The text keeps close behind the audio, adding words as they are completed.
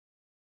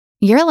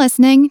You're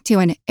listening to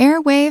an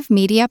Airwave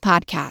Media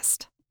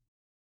Podcast.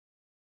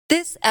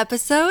 This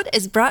episode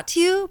is brought to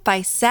you by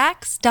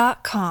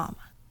Saks.com.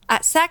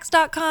 At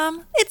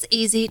Saks.com, it's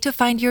easy to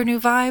find your new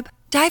vibe.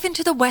 Dive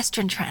into the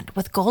Western trend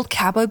with gold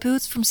cowboy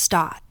boots from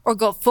Staud, or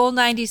go full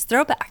 90s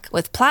throwback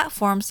with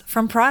platforms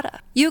from Prada.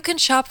 You can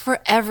shop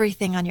for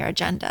everything on your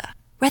agenda,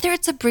 whether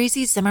it's a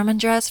breezy Zimmermann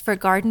dress for a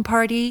garden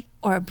party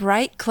or a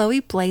bright Chloe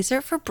blazer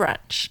for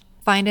brunch.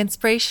 Find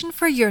inspiration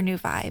for your new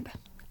vibe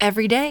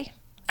every day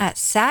at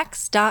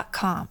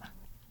Saks.com.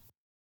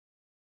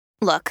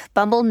 Look,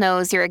 Bumble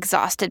knows you're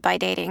exhausted by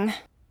dating.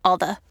 All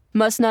the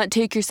must not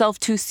take yourself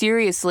too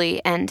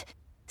seriously and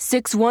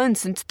 6'1"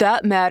 since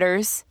that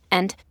matters.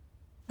 And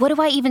what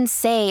do I even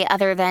say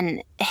other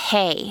than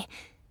hey?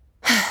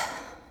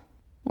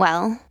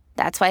 Well,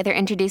 that's why they're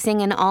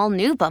introducing an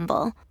all-new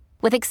Bumble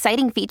with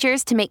exciting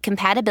features to make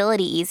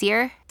compatibility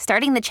easier,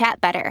 starting the chat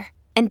better,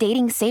 and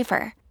dating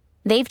safer.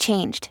 They've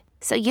changed,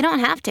 so you don't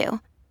have to.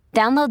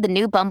 Download the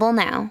new Bumble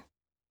now.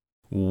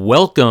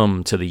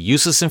 Welcome to the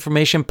Useless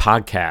Information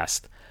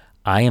Podcast.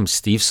 I am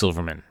Steve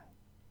Silverman.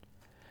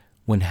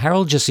 When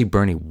Harold Jesse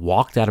Burney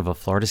walked out of a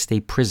Florida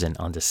state prison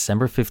on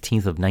December 15th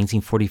of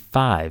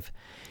 1945,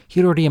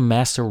 he had already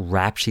amassed a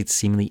rap sheet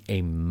seemingly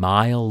a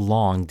mile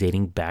long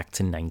dating back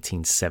to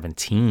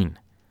 1917.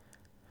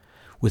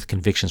 With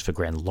convictions for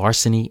grand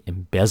larceny,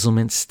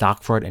 embezzlement,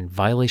 stock fraud, and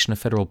violation of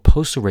federal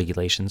postal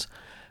regulations,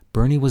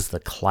 Burney was the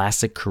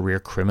classic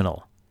career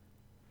criminal.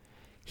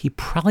 He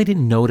probably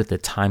didn't know it at the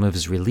time of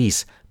his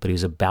release, but he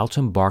was about to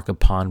embark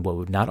upon what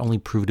would not only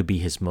prove to be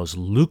his most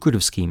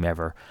lucrative scheme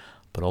ever,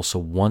 but also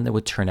one that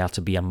would turn out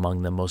to be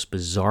among the most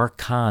bizarre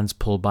cons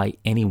pulled by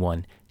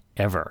anyone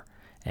ever.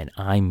 And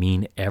I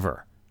mean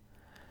ever.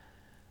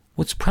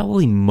 What's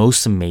probably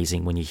most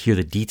amazing when you hear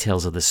the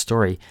details of this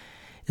story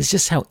is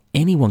just how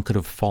anyone could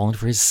have fallen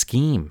for his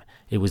scheme.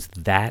 It was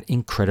that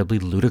incredibly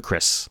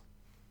ludicrous.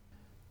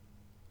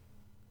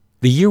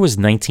 The year was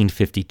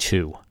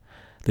 1952.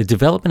 The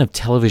development of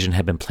television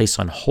had been placed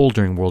on hold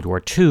during World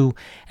War II,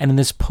 and in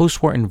this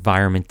post-war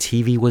environment,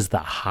 TV was the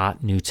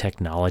hot new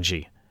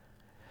technology.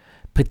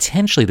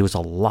 Potentially, there was a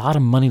lot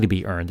of money to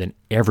be earned, and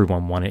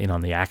everyone wanted in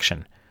on the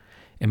action.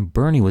 And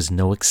Burney was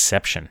no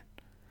exception.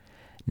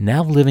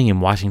 Now living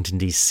in Washington,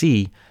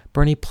 D.C.,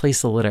 Burney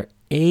placed the letter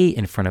A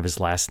in front of his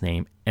last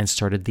name and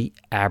started the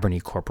Aberney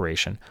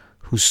Corporation,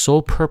 whose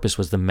sole purpose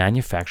was the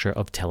manufacture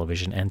of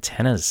television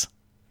antennas.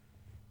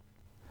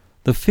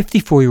 The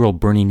 54-year-old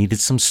Burney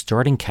needed some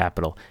starting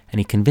capital, and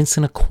he convinced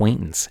an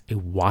acquaintance, a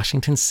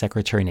Washington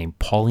secretary named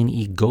Pauline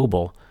E.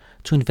 Goebel,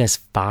 to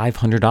invest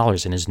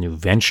 $500 in his new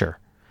venture.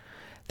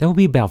 That would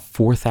be about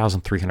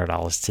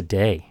 $4,300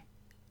 today.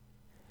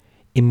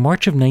 In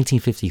March of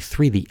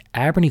 1953, the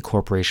Aberney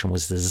Corporation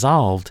was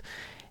dissolved,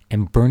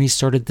 and Burney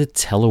started the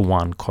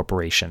Telewan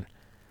Corporation.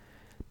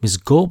 Ms.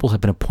 Goebel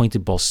had been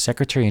appointed both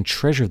secretary and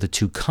treasurer of the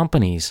two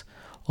companies,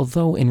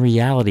 although in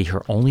reality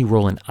her only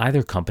role in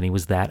either company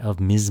was that of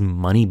Ms.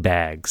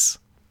 Moneybags.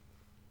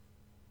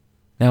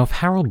 Now, if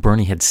Harold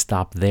Burney had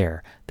stopped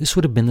there, this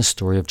would have been the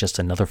story of just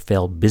another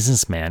failed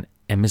businessman,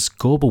 and Ms.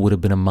 Goebel would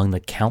have been among the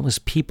countless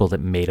people that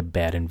made a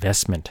bad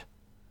investment.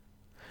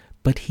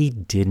 But he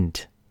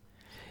didn't.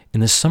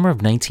 In the summer of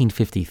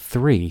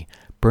 1953,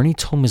 Burney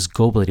told Ms.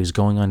 Goebel that he was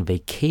going on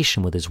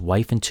vacation with his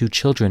wife and two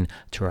children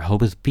to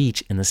Rehoboth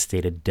Beach in the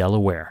state of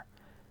Delaware.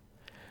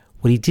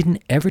 What he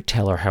didn't ever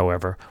tell her,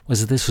 however,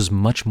 was that this was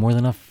much more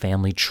than a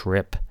family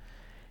trip.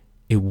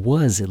 It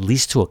was, at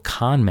least to a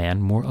con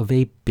man, more of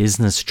a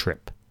business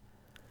trip.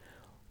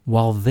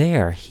 While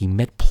there, he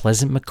met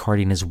Pleasant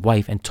McCarty and his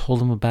wife and told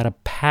them about a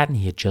patent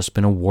he had just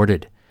been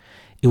awarded.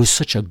 It was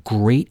such a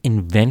great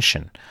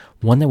invention,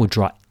 one that would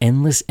draw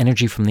endless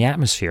energy from the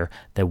atmosphere,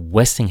 that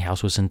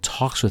Westinghouse was in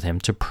talks with him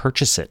to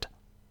purchase it.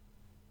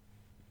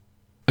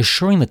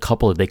 Assuring the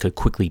couple that they could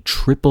quickly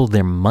triple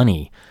their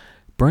money,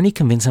 Burney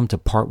convinced them to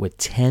part with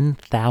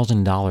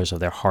 $10,000 of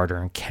their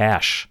hard-earned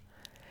cash.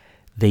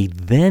 They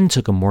then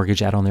took a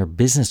mortgage out on their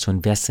business to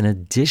invest an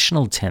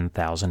additional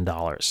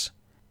 $10,000.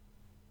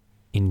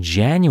 In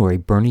January,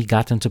 Burney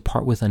got them to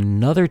part with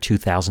another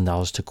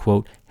 $2,000 to,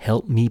 quote,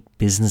 help meet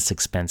business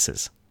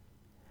expenses.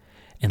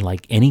 And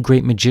like any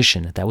great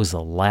magician, that was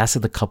the last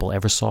that the couple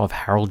ever saw of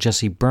Harold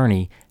Jesse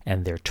Burney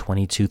and their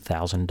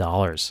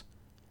 $22,000.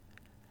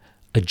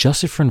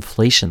 Adjusted for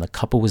inflation, the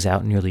couple was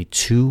out nearly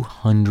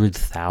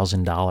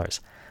 $200,000.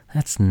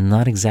 That's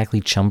not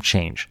exactly chump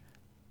change.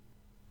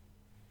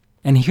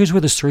 And here's where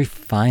the story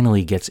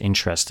finally gets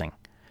interesting.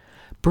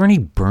 Burney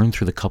burned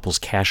through the couple's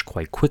cash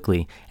quite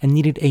quickly and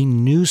needed a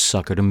new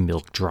sucker to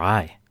milk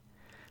dry.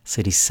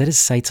 Said he set his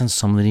sights on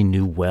someone that he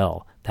knew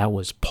well. That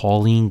was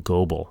Pauline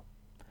Goebel.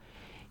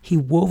 He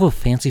wove a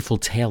fanciful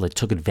tale that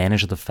took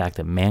advantage of the fact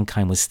that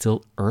mankind was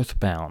still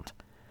earthbound.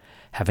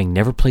 Having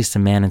never placed a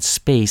man in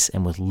space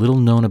and with little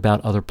known about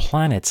other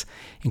planets,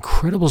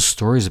 incredible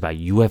stories about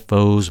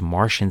UFOs,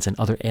 Martians, and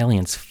other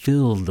aliens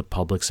filled the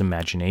public's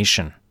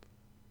imagination.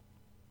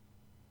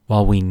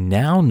 While we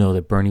now know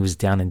that Burney was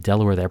down in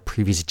Delaware that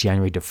previous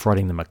January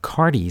defrauding the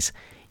McCartys,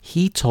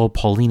 he told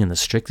Pauline in the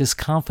strictest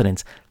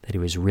confidence that he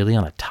was really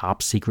on a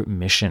top secret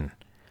mission.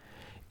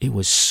 It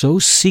was so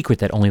secret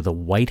that only the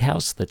White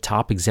House, the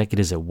top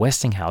executives at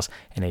Westinghouse,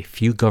 and a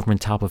few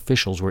government top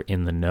officials were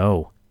in the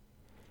know.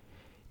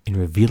 In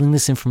revealing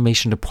this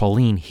information to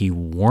Pauline, he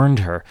warned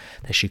her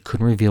that she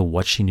couldn't reveal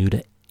what she knew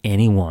to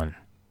anyone.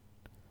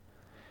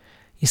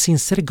 You see,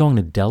 instead of going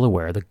to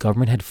Delaware, the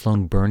government had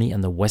flown Bernie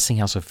and the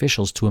Westinghouse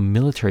officials to a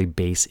military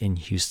base in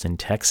Houston,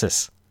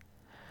 Texas.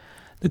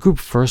 The group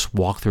first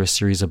walked through a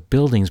series of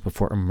buildings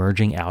before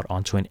emerging out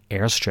onto an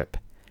airstrip.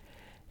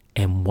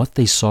 And what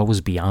they saw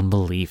was beyond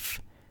belief.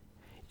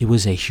 It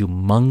was a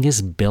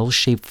humongous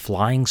bell-shaped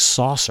flying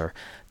saucer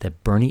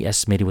that Bernie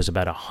estimated was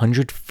about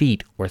 100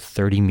 feet or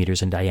 30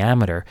 meters in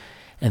diameter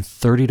and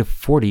 30 to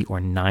 40 or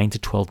 9 to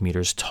 12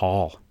 meters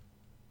tall.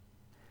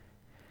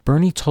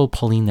 Bernie told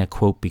Pauline that,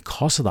 quote,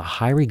 because of the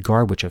high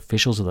regard which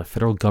officials of the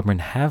federal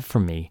government have for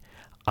me,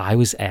 I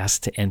was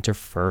asked to enter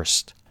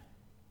first.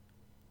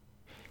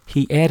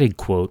 He added,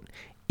 quote,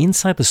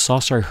 inside the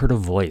saucer I heard a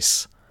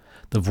voice.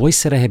 The voice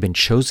said I had been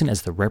chosen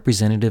as the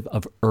representative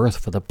of Earth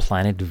for the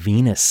planet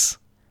Venus.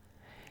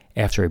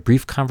 After a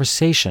brief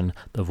conversation,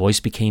 the voice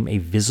became a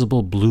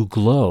visible blue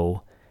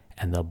glow,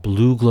 and the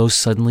blue glow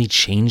suddenly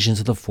changed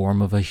into the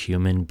form of a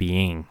human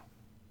being.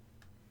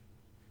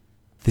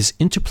 This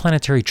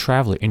interplanetary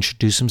traveler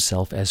introduced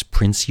himself as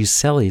Prince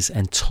Euseles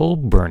and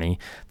told Bernie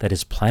that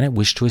his planet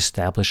wished to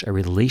establish a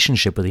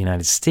relationship with the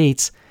United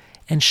States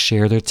and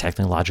share their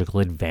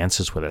technological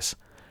advances with us.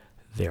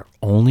 Their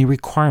only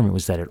requirement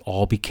was that it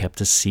all be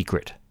kept a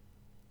secret.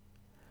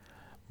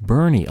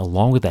 Bernie,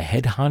 along with the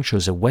head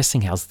honchos at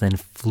Westinghouse, then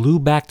flew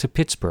back to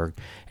Pittsburgh,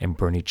 and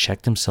Bernie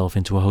checked himself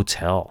into a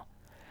hotel.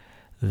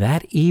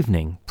 That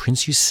evening,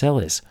 Prince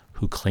Euseles,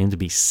 who claimed to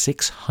be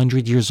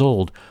 600 years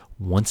old,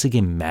 once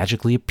again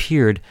magically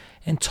appeared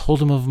and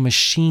told him of a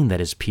machine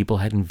that his people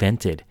had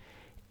invented,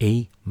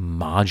 a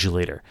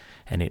modulator,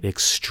 and it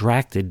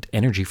extracted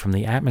energy from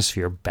the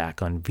atmosphere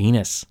back on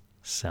Venus.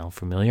 Sound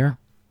familiar?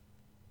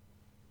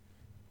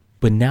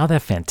 But now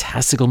that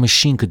fantastical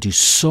machine could do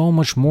so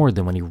much more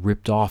than when he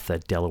ripped off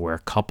that Delaware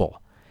couple.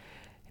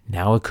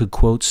 Now it could,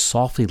 quote,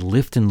 softly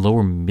lift and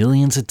lower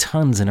millions of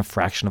tons in a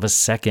fraction of a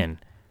second.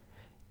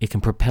 It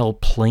can propel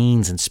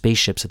planes and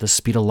spaceships at the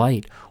speed of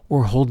light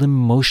or hold them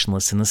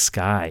motionless in the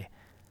sky.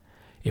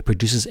 It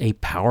produces a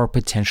power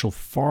potential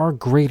far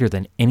greater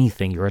than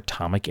anything your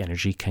atomic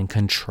energy can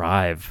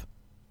contrive.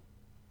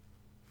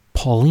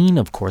 Pauline,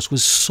 of course,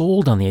 was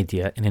sold on the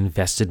idea and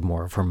invested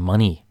more of her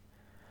money.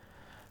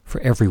 For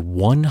every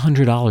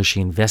 $100 she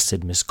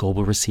invested, Miss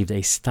Goebel received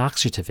a stock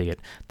certificate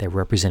that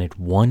represented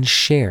one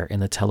share in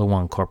the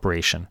Telewan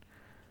Corporation.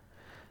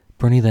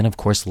 Bernie then, of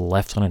course,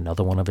 left on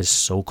another one of his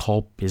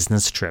so-called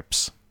business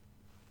trips.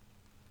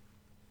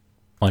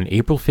 On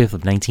April 5th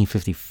of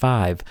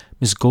 1955,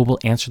 Miss Goebel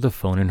answered the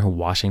phone in her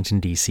Washington,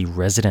 D.C.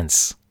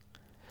 residence.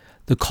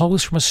 The call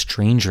was from a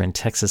stranger in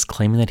Texas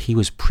claiming that he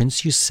was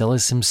Prince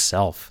Euseles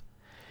himself.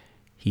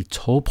 He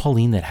told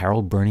Pauline that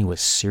Harold Bernie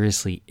was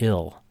seriously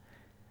ill.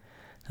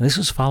 Now, this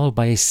was followed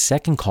by a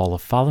second call the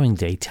following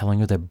day telling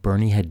her that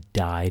Bernie had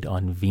died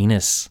on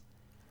Venus.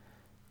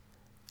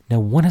 Now,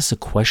 one has to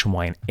question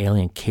why an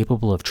alien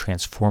capable of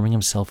transforming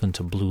himself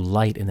into blue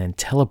light and then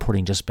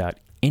teleporting just about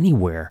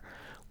anywhere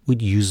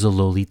would use the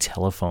lowly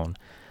telephone,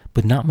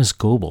 but not Miss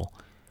Goebel.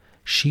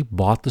 She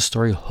bought the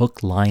story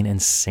hook, line,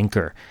 and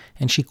sinker,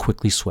 and she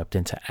quickly swept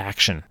into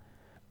action.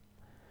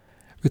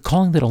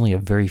 Recalling that only a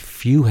very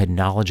few had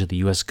knowledge of the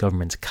U.S.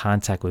 government's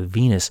contact with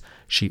Venus,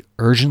 she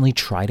urgently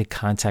tried to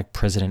contact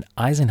President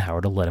Eisenhower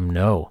to let him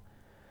know.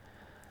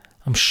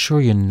 I'm sure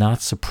you're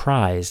not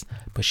surprised,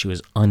 but she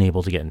was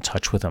unable to get in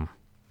touch with him.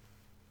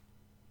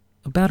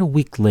 About a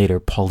week later,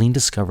 Pauline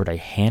discovered a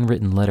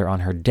handwritten letter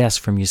on her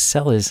desk from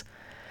Euseles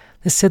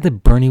that said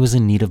that Bernie was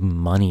in need of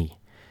money.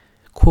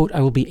 Quote,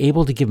 I will be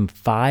able to give him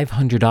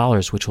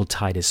 $500, which will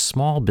tide his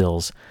small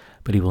bills,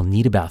 but he will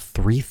need about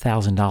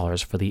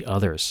 $3,000 for the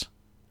others.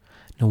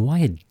 Now, why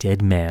a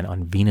dead man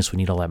on Venus would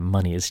need all that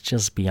money is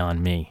just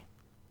beyond me.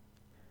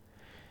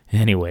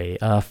 Anyway,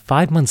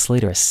 5 months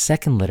later, a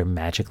second letter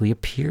magically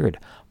appeared.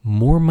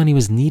 More money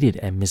was needed,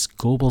 and Miss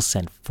Goebel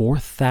sent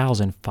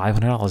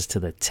 $4,500 to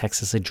the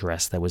Texas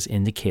address that was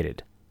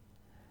indicated.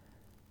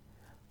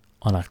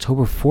 On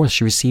October 4th,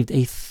 she received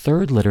a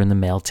third letter in the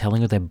mail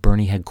telling her that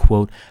Bernie had,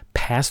 quote,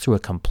 passed through a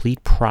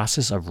complete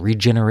process of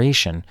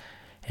regeneration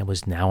and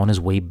was now on his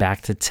way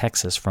back to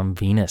Texas from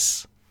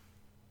Venus.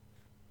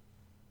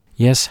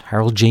 Yes,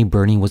 Harold J.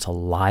 Bernie was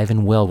alive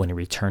and well when he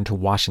returned to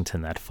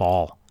Washington that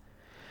fall.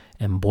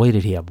 And boy,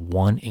 did he have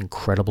one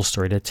incredible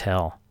story to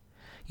tell.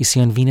 You see,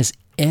 on Venus,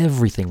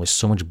 everything was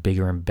so much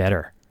bigger and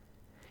better.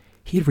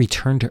 He had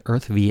returned to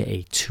Earth via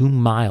a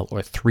 2-mile or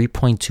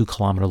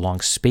 3.2-kilometer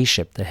long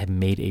spaceship that had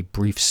made a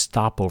brief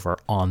stopover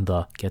on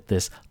the, get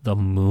this, the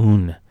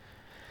moon.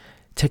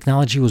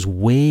 Technology was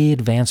way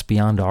advanced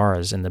beyond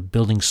ours, and the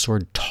building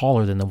soared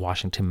taller than the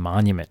Washington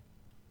Monument.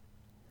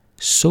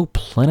 So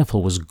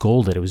plentiful was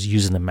gold that it was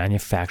used in the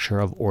manufacture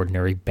of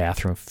ordinary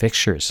bathroom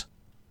fixtures.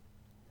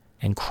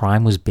 and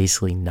crime was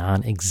basically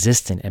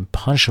non-existent and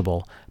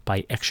punishable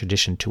by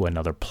extradition to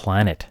another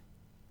planet.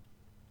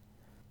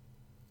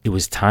 It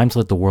was time to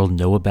let the world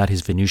know about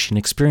his Venusian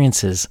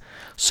experiences,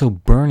 so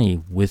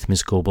Bernie, with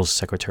Miss Goebel's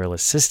secretarial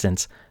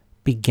assistance,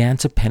 began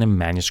to pen a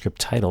manuscript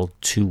titled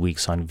 2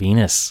 Weeks on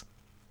Venus.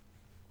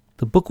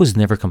 The book was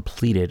never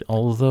completed,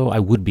 although I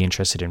would be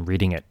interested in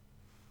reading it.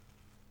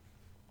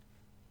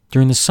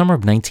 During the summer of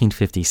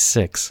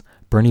 1956,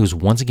 Bernie was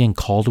once again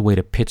called away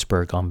to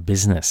Pittsburgh on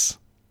business.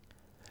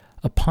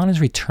 Upon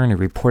his return, he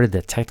reported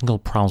that technical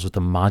problems with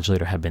the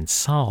modulator had been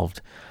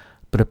solved,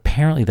 but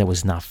apparently that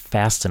was not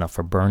fast enough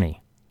for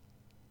Bernie.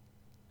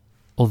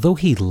 Although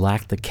he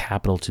lacked the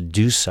capital to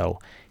do so,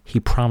 he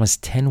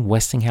promised 10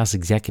 Westinghouse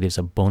executives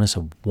a bonus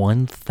of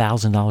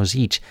 $1,000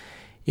 each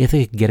if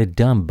they could get it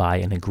done by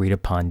an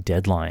agreed-upon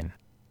deadline.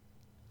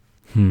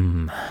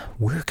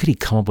 Where could he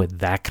come up with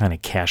that kind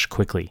of cash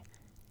quickly?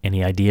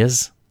 Any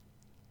ideas?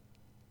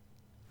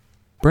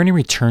 Bernie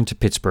returned to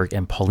Pittsburgh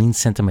and Pauline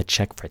sent him a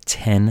check for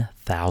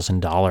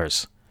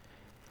 $10,000.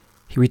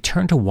 He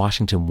returned to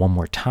Washington one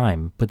more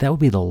time, but that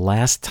would be the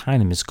last time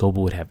that Miss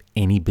Goebel would have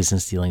any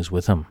business dealings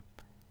with him.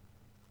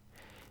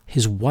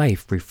 His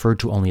wife, referred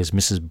to only as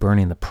Mrs.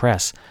 Bernie in the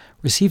press,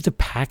 received a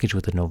package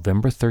with a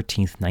November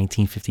 13,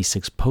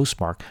 1956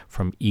 postmark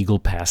from Eagle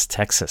Pass,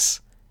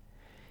 Texas.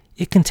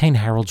 It contained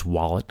Harold's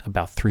wallet,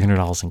 about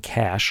 $300 in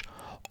cash,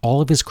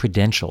 all of his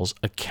credentials,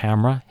 a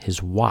camera,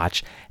 his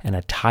watch, and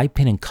a tie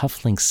pin and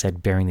cufflink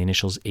set bearing the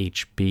initials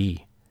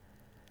HB.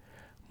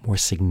 More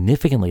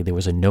significantly, there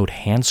was a note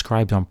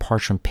hand-scribed on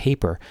parchment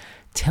paper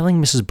telling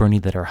Mrs. Bernie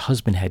that her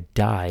husband had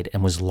died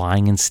and was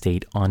lying in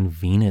state on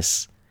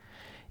Venus.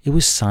 It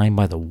was signed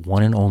by the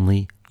one and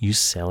only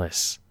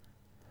Euselis.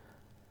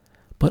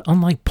 But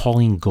unlike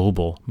Pauline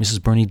Goebel,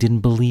 Mrs. Bernie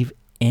didn't believe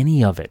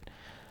any of it.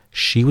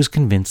 She was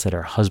convinced that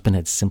her husband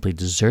had simply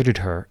deserted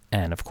her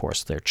and, of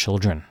course, their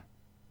children.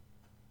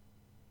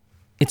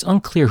 It's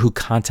unclear who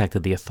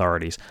contacted the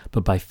authorities,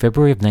 but by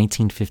February of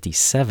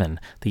 1957,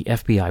 the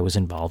FBI was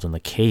involved in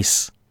the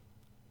case.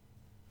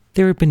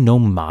 There had been no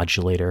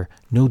modulator,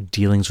 no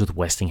dealings with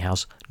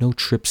Westinghouse, no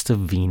trips to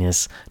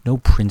Venus, no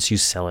Prince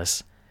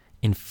Euselis.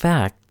 In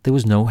fact, there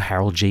was no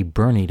Harold J.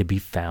 Bernie to be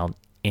found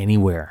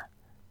anywhere.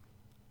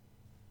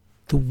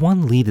 The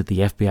one lead that the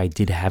FBI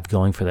did have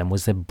going for them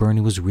was that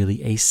Bernie was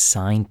really a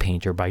sign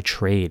painter by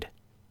trade.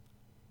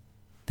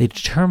 They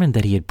determined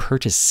that he had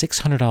purchased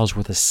 $600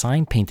 worth of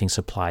sign painting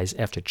supplies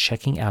after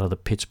checking out of the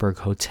Pittsburgh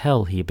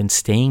hotel he had been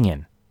staying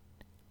in.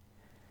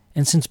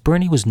 And since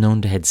Bernie was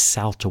known to head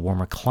south to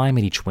warmer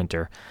climate each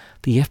winter,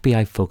 the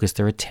FBI focused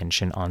their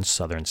attention on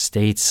southern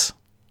states.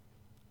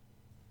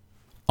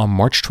 On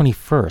March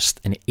 21st,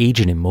 an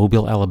agent in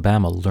Mobile,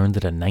 Alabama learned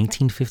that a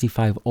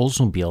 1955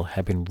 Oldsmobile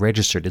had been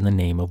registered in the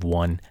name of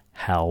one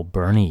Hal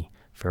Bernie.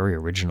 Very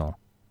original.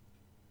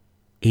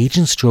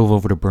 Agents drove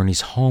over to Bernie's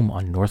home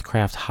on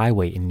Northcraft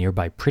Highway in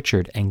nearby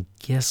Pritchard, and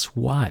guess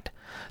what?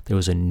 There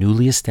was a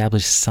newly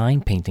established sign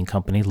painting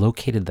company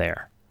located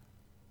there.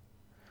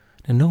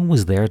 Now, no one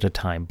was there at the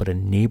time, but a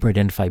neighbor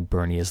identified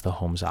Bernie as the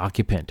home's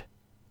occupant.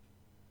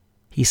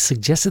 He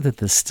suggested that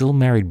the still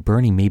married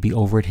Bernie may be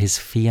over at his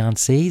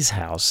fiancée's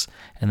house,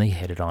 and they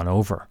headed on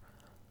over.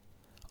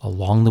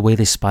 Along the way,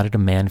 they spotted a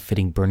man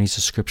fitting Bernie's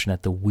description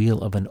at the wheel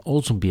of an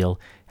Oldsmobile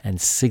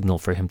and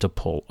signaled for him to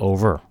pull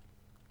over.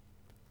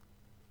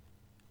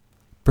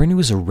 Bernie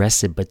was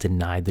arrested but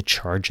denied the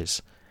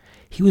charges.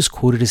 He was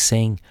quoted as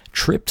saying,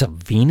 "Trip to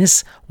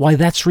Venus? Why,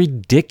 that's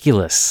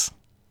ridiculous."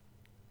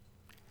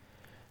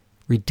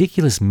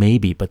 Ridiculous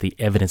maybe, but the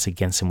evidence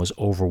against him was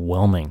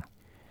overwhelming.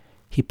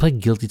 He pled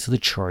guilty to the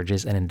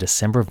charges, and in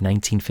December of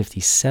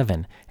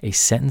 1957, a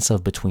sentence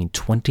of between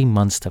 20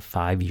 months to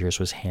 5 years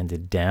was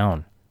handed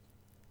down.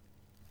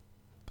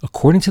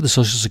 According to the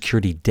Social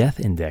Security Death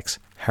Index,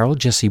 Harold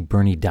Jesse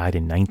Bernie died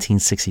in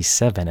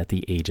 1967 at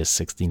the age of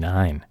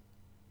 69.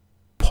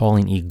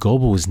 Pauline E.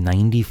 Goebel was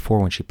 94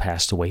 when she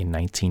passed away in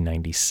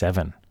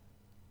 1997.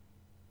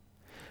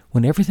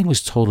 When everything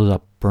was totaled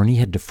up, Bernie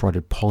had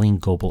defrauded Pauline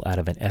Goebel out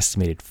of an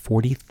estimated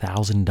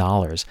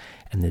 $40,000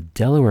 and the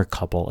Delaware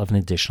couple of an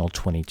additional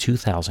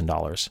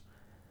 $22,000.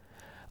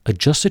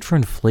 Adjusted for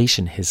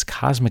inflation, his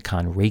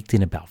Cosmicon raked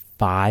in about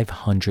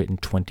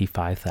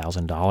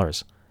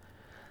 $525,000.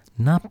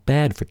 Not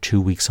bad for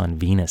 2 weeks on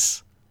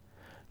Venus.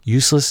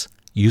 Useless,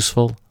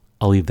 useful,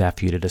 I'll leave that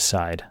for you to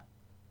decide.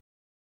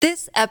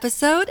 This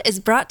episode is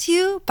brought to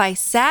you by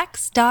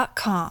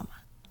Saks.com.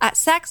 At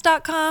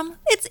Saks.com,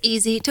 it's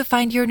easy to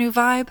find your new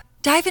vibe.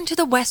 Dive into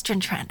the Western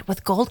trend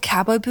with gold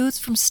cowboy boots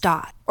from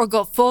Stott, or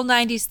go full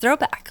 90s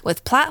throwback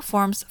with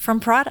platforms from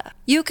Prada.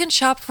 You can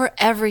shop for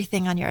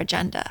everything on your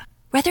agenda,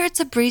 whether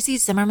it's a breezy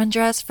Zimmermann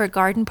dress for a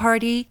garden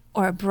party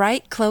or a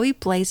bright Chloe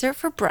blazer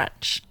for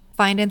brunch.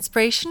 Find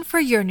inspiration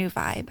for your new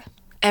vibe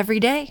every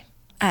day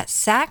at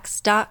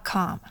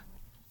Saks.com.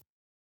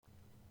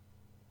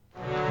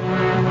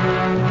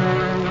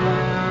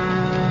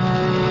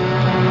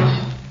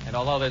 And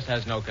although this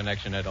has no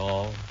connection at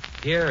all,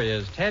 here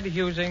is Ted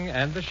Husing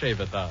and the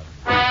Shave-a-thon.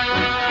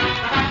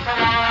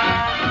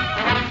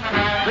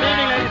 Good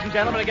evening, ladies and and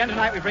gentlemen, again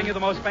tonight we bring you the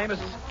most famous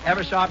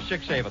Eversharp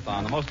Schick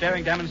Shave-a-thon, the most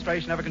daring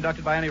demonstration ever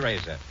conducted by any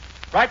razor.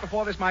 Right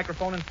before this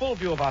microphone, in full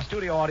view of our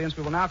studio audience,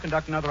 we will now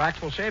conduct another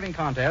actual shaving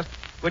contest,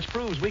 which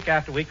proves week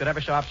after week that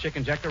Eversharp Schick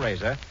Injector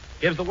Razor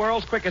gives the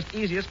world's quickest,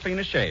 easiest,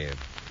 cleanest shave.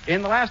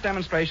 In the last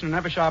demonstration, an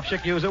Eversharp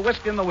Schick user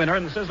whisked in the winner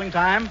in the sizzling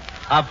time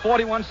of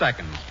 41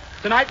 seconds.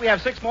 Tonight we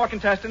have 6 more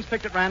contestants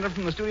picked at random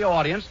from the studio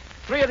audience.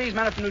 3 of these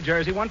men are from New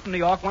Jersey, 1 from New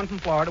York, 1 from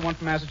Florida, 1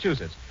 from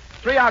Massachusetts.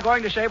 3 are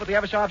going to shave with the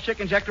Eversharp Schick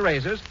Injector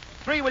Razors.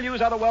 3 will use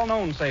other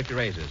well-known safety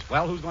razors.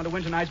 Well, who's going to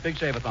win tonight's big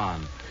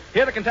shave-a-thon?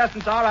 Here the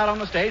contestants are out on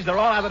the stage. They're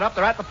all gathered up.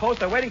 They're at the post.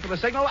 They're waiting for the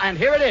signal, and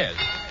here it is.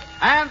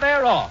 And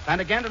they're off.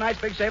 And again,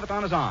 tonight's big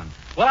shave-a-thon is on.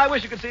 Well, I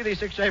wish you could see these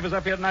 6 shavers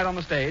up here tonight on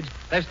the stage.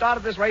 They've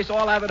started this race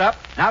all lathered up.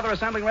 Now they're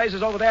assembling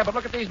razors over there, but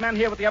look at these men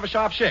here with the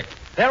Eversharp Schick.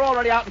 They're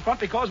already out in front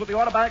because with the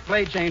automatic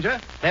blade changer,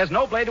 there's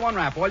no blade to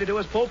unwrap. All you do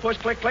is pull, push,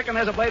 click, click, and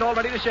there's a blade all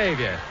ready to shave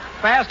you.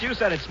 Fast, you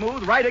said it.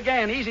 Smooth, right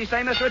again. Easy,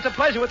 say, mister, it's a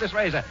pleasure with this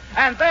razor.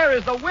 And there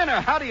is the winner.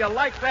 How do you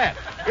like that?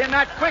 In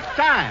that quick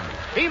time.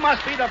 He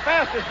must be the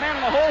fastest man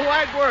in the whole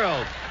wide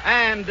world.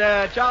 And,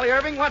 Charlie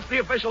Irving, what's the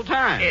official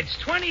time? It's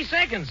 20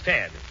 seconds,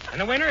 Ted. And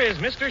the winner is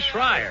Mr.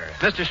 Schreier.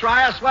 Mr.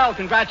 Schreier, swell.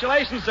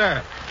 Congratulations,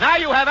 sir. Now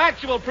you have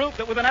actual proof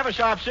that with an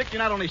Eversharp Schick, you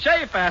not only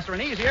shave faster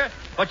and easier,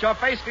 but your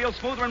face feels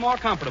smoother and more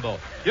comfortable.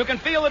 You can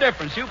feel the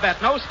difference. You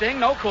bet. No sting,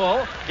 no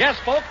pull. Yes,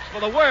 folks,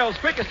 for the world's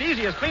quickest,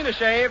 easiest, cleanest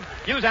shave,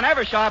 use an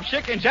Eversharp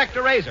Schick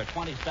Injector Razor.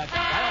 20 seconds.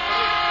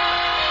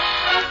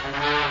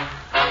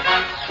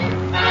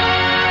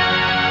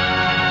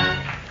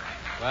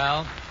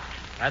 Well,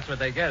 that's what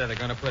they get if they're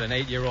going to put an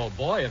 8-year-old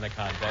boy in the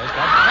contest.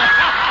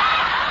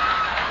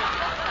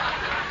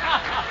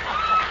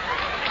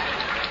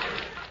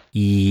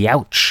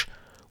 Youch.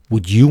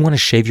 Would you want to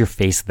shave your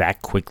face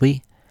that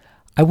quickly?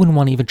 I wouldn't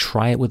want to even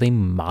try it with a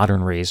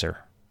modern razor.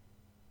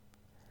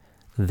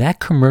 That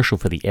commercial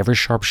for the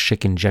Eversharp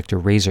Schick Injector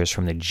Razor is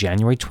from the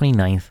January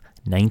 29th,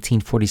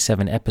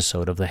 1947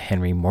 episode of The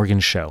Henry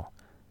Morgan Show.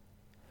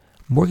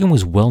 Morgan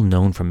was well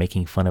known for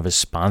making fun of his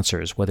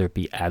sponsors, whether it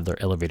be Adler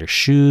Elevator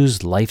Shoes,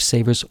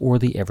 Lifesavers, or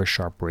the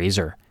Eversharp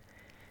Razor.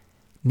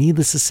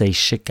 Needless to say,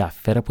 Schick got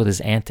fed up with his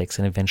antics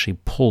and eventually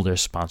pulled their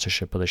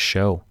sponsorship of the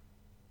show.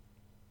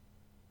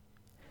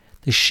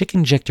 The Schick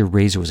Injector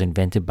Razor was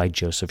invented by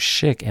Joseph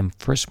Schick and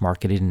first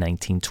marketed in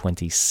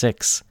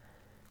 1926.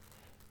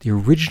 The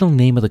original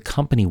name of the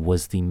company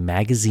was the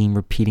Magazine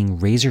Repeating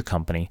Razor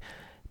Company,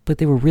 but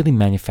they were really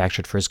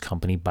manufactured for his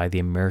company by the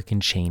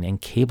American Chain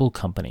and Cable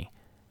Company.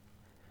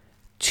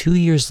 2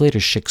 years later,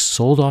 Schick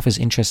sold off his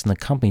interest in the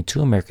company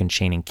to American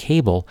Chain and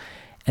Cable,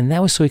 and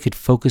that was so he could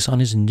focus on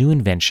his new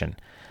invention,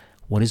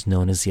 what is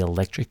known as the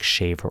electric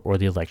shaver or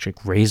the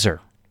electric razor.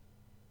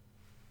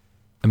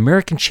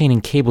 American Chain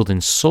and Cable then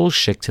sold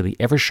Schick to the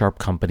Eversharp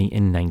Company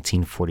in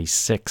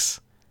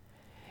 1946.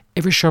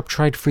 Eversharp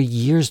tried for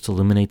years to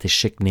eliminate the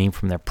Schick name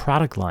from their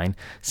product line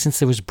since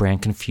there was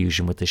brand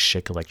confusion with the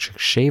Schick electric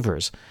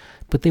shavers,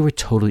 but they were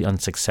totally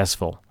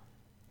unsuccessful.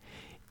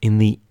 In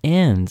the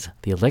end,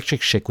 the electric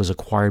Schick was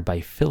acquired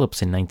by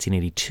Philips in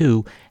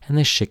 1982, and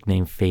the Schick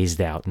name phased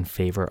out in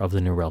favor of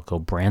the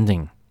Norelco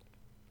branding.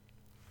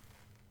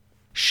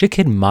 Schick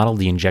had modeled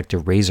the injector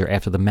razor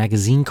after the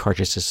magazine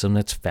cartridge system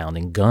that's found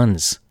in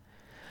guns.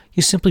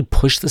 You simply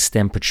push the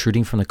stem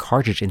protruding from the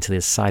cartridge into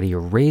the side of your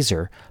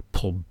razor,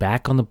 pull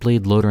back on the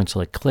blade loader until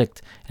it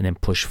clicked, and then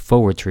push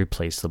forward to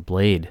replace the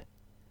blade.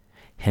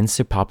 Hence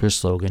their popular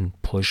slogan,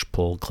 push,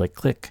 pull, click,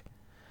 click.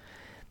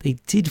 They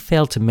did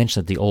fail to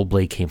mention that the old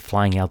blade came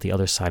flying out the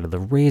other side of the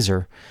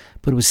razor,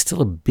 but it was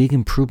still a big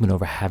improvement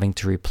over having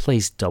to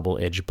replace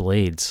double-edged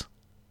blades.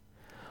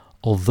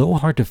 Although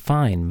hard to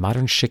find,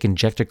 modern Schick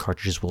injector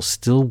cartridges will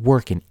still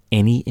work in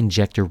any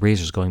injector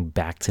razors going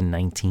back to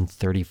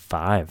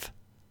 1935.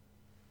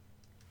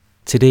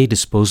 Today,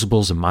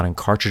 disposables and modern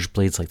cartridge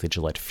blades like the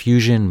Gillette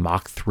Fusion,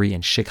 Mach 3,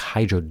 and Schick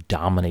Hydro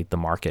dominate the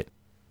market.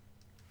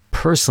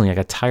 Personally, I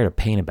got tired of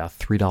paying about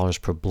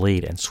 $3 per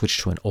blade and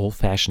switched to an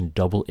old-fashioned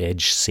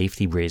double-edged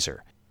safety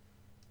razor.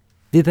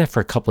 Did that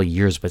for a couple of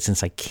years, but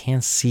since I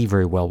can't see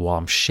very well while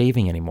I'm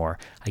shaving anymore,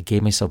 I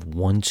gave myself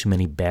one too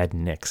many bad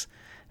nicks.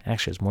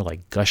 Actually, it's more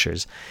like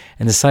gushers,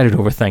 and decided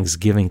over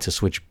Thanksgiving to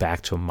switch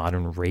back to a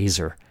modern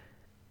razor.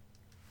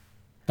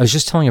 I was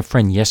just telling a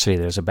friend yesterday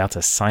that I was about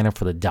to sign up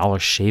for the Dollar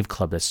Shave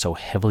Club that's so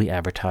heavily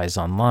advertised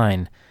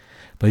online,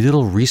 but I did a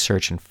little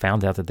research and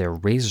found out that their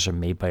razors are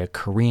made by a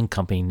Korean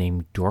company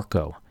named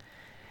Dorco.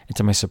 And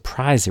to my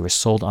surprise, they were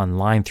sold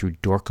online through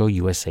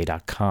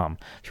DorcoUSA.com.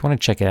 If you want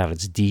to check it out,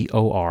 it's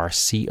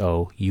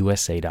DorcoUSA.com.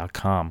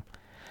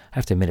 I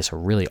have to admit, it's a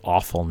really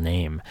awful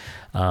name,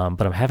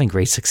 but I'm having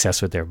great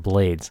success with their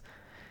blades.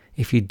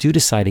 If you do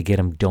decide to get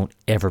them, don't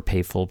ever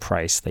pay full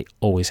price. They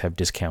always have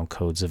discount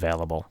codes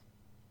available.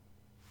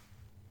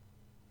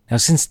 Now,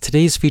 since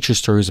today's feature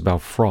story is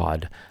about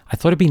fraud, I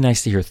thought it'd be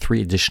nice to hear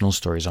 3 additional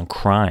stories on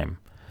crime.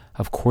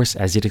 Of course,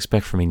 as you'd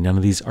expect from me, none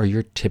of these are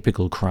your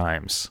typical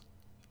crimes.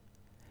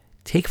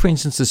 Take, for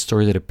instance, the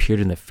story that appeared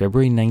in the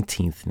February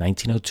 19th,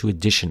 1902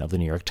 edition of the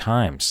New York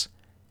Times.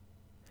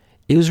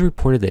 It was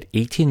reported that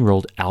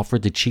 18-year-old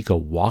Alfred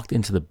DeCicco walked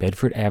into the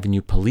Bedford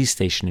Avenue police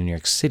station in New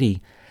York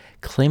City,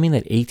 claiming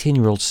that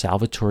 18-year-old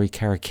Salvatore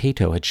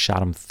Caracato had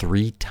shot him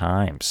 3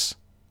 times.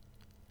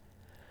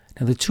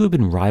 Now, the two had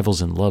been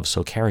rivals in love,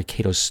 so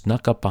Caracato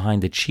snuck up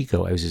behind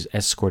DeCicco as he was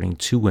escorting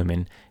 2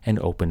 women and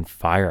opened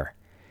fire.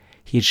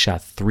 He had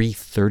shot 3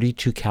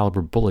 .32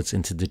 caliber bullets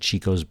into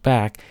DeCicco's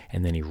back,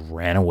 and then he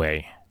ran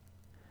away.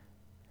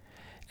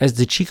 As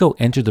DeCicco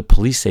entered the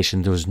police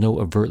station, there was no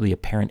overtly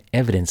apparent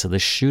evidence of the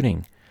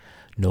shooting.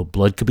 No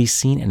blood could be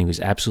seen, and he was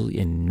absolutely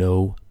in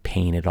no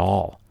pain at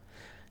all.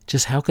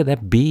 Just how could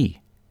that be?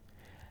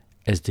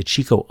 As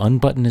DeCicco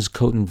unbuttoned his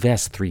coat and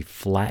vest, 3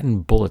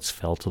 flattened bullets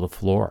fell to the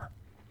floor.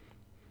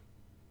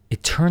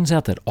 It turns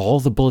out that all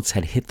the bullets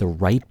had hit the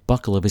right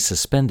buckle of his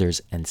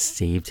suspenders and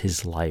saved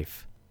his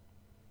life.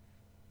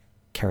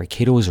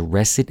 Caracato was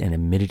arrested and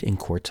admitted in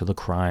court to the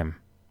crime.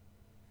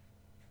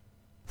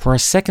 For our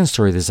second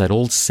story, there's that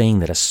old saying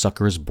that a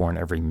sucker is born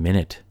every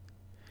minute.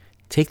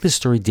 Take this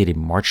story dated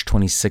March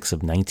 26 of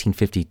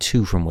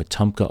 1952 from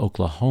Wetumpka,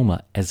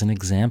 Oklahoma as an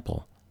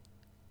example.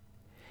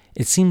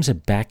 It seems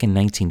that back in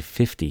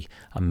 1950,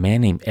 a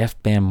man named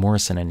F. Bam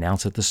Morrison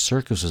announced that the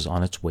circus was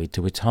on its way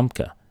to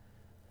Wetumpka.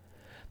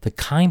 The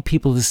kind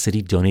people of the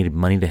city donated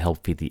money to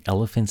help feed the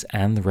elephants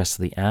and the rest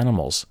of the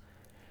animals.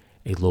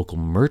 A local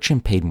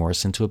merchant paid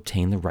Morrison to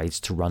obtain the rights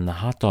to run the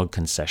hot dog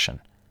concession.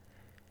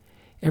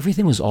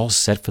 Everything was all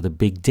set for the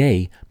big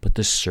day, but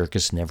the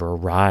circus never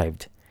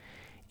arrived.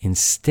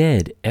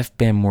 Instead, F.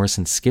 Bam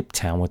Morrison skipped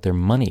town with their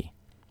money.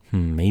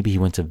 Maybe he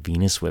went to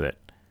Venus with it.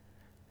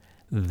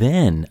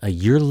 Then, a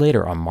year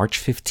later, on March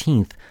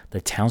 15th, the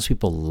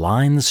townspeople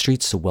lined the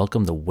streets to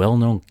welcome the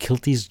well-known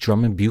Kilties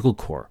Drum and Bugle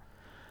Corps.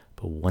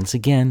 But once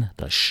again,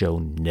 the show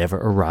never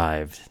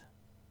arrived.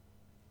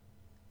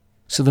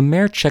 So the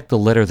mayor checked the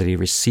letter that he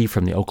received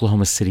from the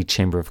Oklahoma City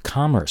Chamber of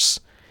Commerce.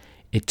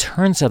 It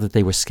turns out that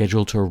they were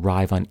scheduled to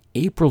arrive on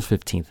April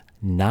 15th,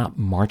 not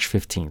March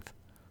 15th.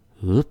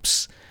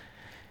 Oops.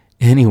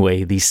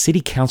 Anyway, the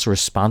city council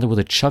responded with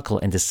a chuckle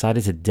and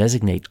decided to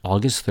designate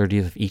August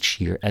 30th of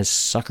each year as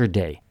Sucker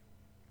Day.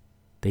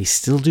 They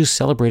still do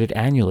celebrate it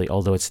annually,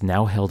 although it's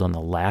now held on the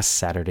last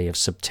Saturday of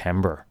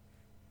September.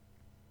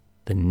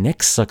 The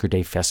next Sucker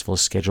Day festival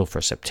is scheduled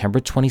for September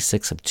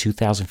 26th of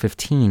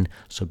 2015,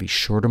 so be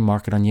sure to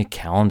mark it on your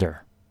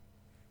calendar.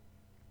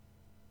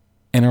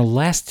 And our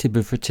last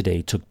tidbit for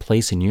today took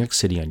place in New York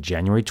City on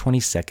January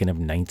 22nd of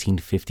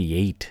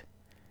 1958.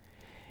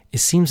 It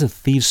seems the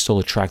thieves stole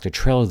a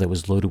tractor-trailer that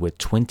was loaded with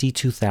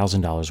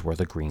 $22,000 worth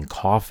of green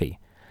coffee.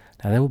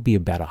 Now that would be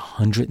about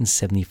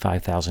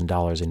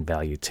 $175,000 in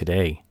value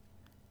today.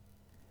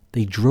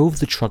 They drove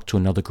the truck to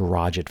another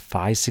garage at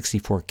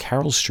 564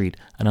 Carroll Street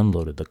and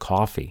unloaded the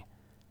coffee.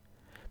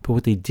 But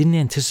what they didn't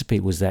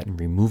anticipate was that in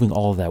removing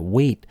all of that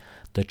weight,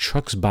 the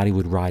truck's body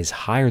would rise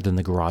higher than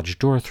the garage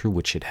door through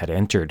which it had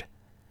entered.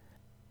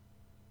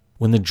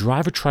 When the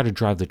driver tried to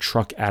drive the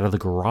truck out of the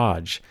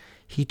garage,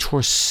 he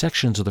tore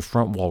sections of the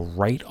front wall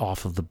right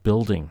off of the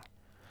building.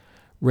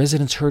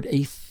 Residents heard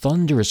a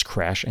thunderous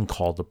crash and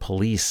called the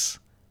police.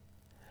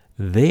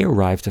 They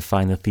arrived to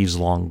find the thieves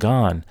long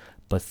gone,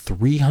 but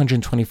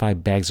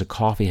 325 bags of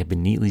coffee had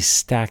been neatly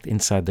stacked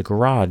inside the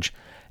garage,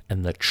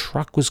 and the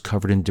truck was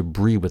covered in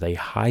debris with a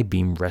high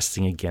beam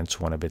resting against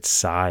one of its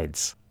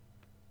sides.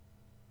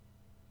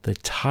 The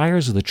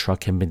tires of the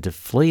truck had been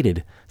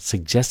deflated,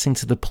 suggesting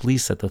to the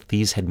police that the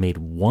thieves had made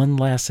one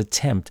last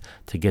attempt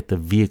to get the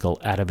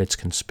vehicle out of its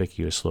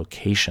conspicuous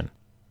location.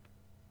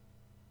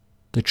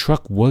 The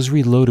truck was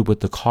reloaded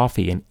with the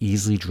coffee and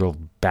easily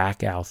drove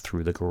back out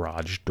through the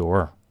garage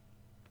door.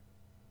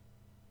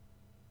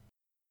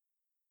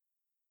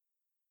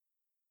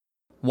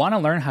 Want to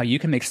learn how you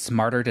can make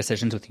smarter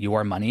decisions with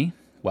your money?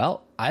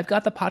 Well, I've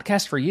got the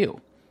podcast for you.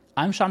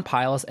 I'm Sean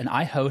Piles, and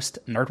I host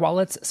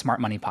NerdWallet's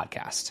Smart Money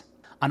Podcast.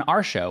 On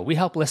our show, we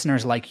help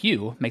listeners like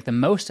you make the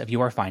most of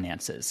your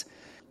finances.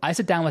 I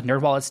sit down with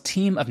NerdWallet's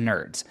team of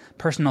nerds,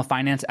 personal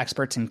finance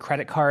experts in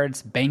credit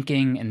cards,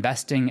 banking,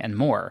 investing, and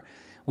more.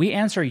 We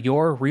answer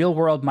your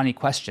real-world money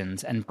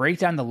questions and break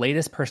down the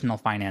latest personal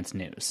finance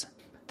news.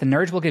 The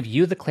nerds will give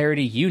you the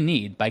clarity you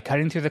need by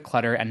cutting through the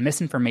clutter and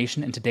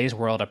misinformation in today's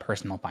world of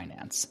personal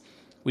finance.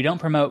 We don't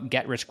promote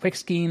get-rich-quick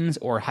schemes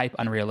or hype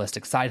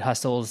unrealistic side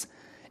hustles.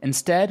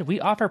 Instead,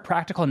 we offer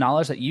practical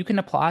knowledge that you can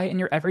apply in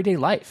your everyday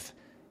life.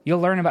 You'll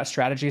learn about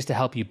strategies to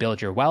help you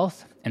build your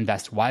wealth,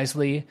 invest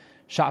wisely,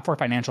 shop for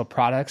financial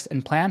products,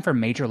 and plan for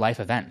major life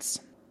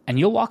events. And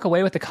you'll walk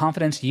away with the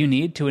confidence you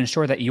need to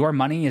ensure that your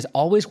money is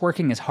always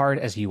working as hard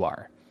as you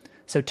are.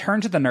 So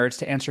turn to the nerds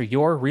to answer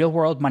your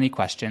real-world money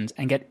questions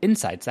and get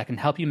insights that can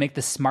help you make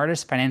the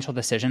smartest financial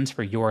decisions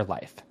for your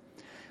life.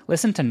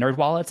 Listen to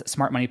NerdWallet's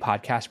Smart Money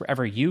Podcast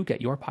wherever you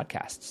get your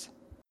podcasts.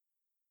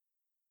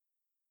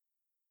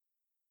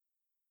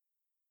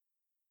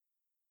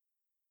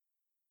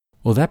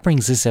 Well, that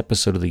brings this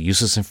episode of the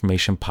Useless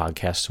Information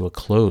Podcast to a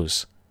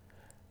close.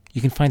 You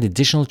can find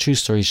additional true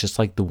stories just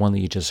like the one that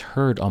you just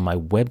heard on my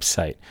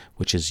website,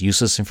 which is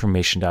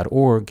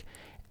uselessinformation.org,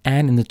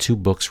 and in the 2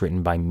 books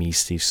written by me,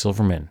 Steve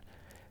Silverman.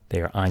 They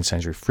are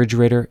Einstein's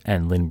Refrigerator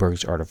and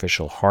Lindbergh's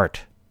Artificial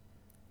Heart.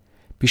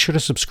 Be sure to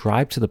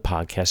subscribe to the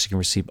podcast so you can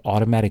receive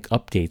automatic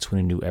updates when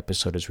a new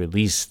episode is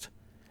released.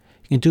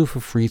 You can do it for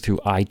free through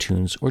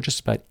iTunes or just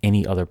about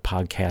any other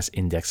podcast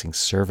indexing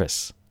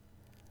service.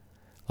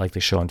 Like the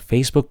show on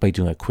Facebook by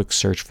doing a quick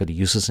search for the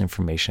Useless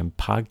Information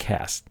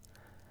Podcast.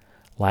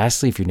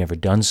 Lastly, if you've never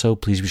done so,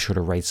 please be sure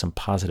to write some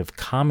positive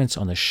comments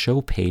on the show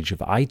page of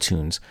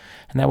iTunes,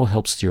 and that will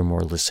help steer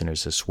more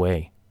listeners this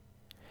way.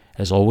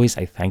 As always,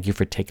 I thank you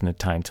for taking the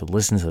time to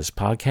listen to this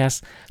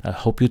podcast, and I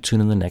hope you'll tune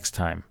in the next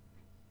time.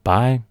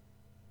 Bye.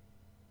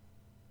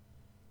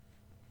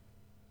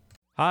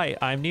 Hi,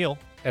 I'm Neil.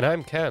 And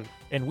I'm Ken.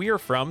 And we are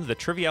from the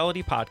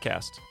Triviality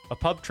Podcast, a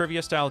pub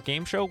trivia-style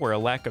game show where a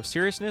lack of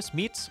seriousness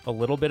meets a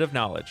little bit of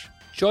knowledge.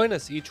 Join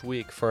us each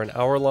week for an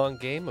hour-long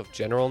game of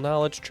general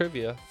knowledge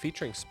trivia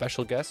featuring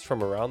special guests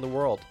from around the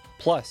world,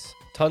 plus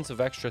tons of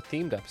extra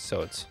themed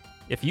episodes.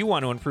 If you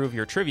want to improve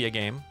your trivia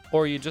game,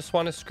 or you just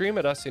want to scream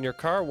at us in your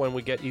car when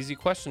we get easy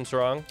questions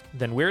wrong,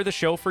 then we're the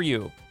show for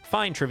you.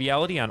 Find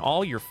Triviality on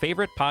all your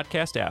favorite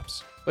podcast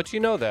apps. But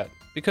you know that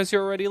because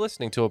you're already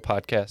listening to a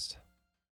podcast.